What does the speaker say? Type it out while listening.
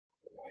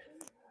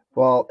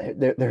Well,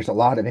 there's a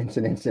lot of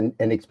incidents and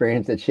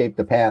experience that shaped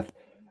the path.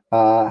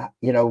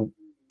 You know,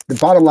 the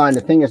bottom line,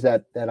 the thing is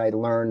that I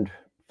learned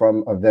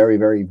from a very,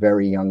 very,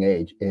 very young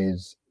age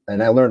is,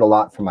 and I learned a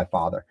lot from my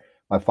father.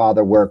 My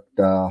father worked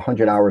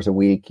 100 hours a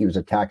week. He was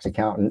a tax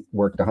accountant,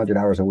 worked 100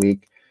 hours a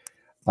week.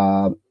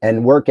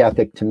 And work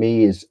ethic to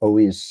me is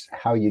always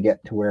how you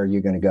get to where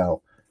you're going to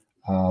go.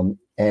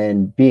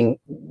 And being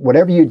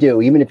whatever you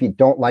do, even if you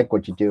don't like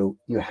what you do,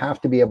 you have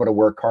to be able to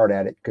work hard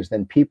at it, because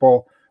then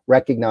people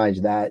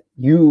recognize that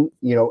you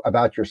know,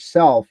 about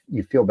yourself,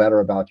 you feel better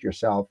about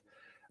yourself,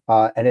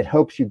 and it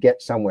helps you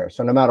get somewhere.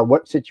 So no matter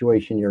what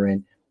situation you're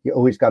in, you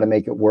always got to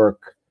make it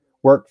work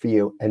for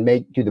you and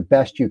do the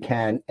best you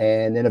can.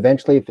 And then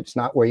eventually, if it's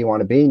not where you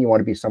want to be and you want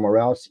to be somewhere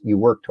else, you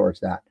work towards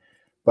that.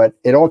 But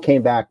it all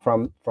came back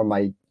from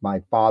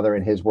my father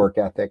and his work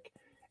ethic,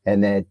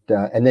 and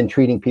then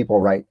treating people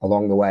right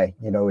along the way.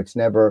 You know, it's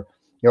never,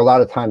 you know, a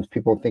lot of times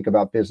people think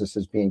about business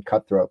as being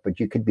cutthroat, but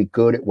you could be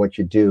good at what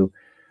you do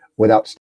without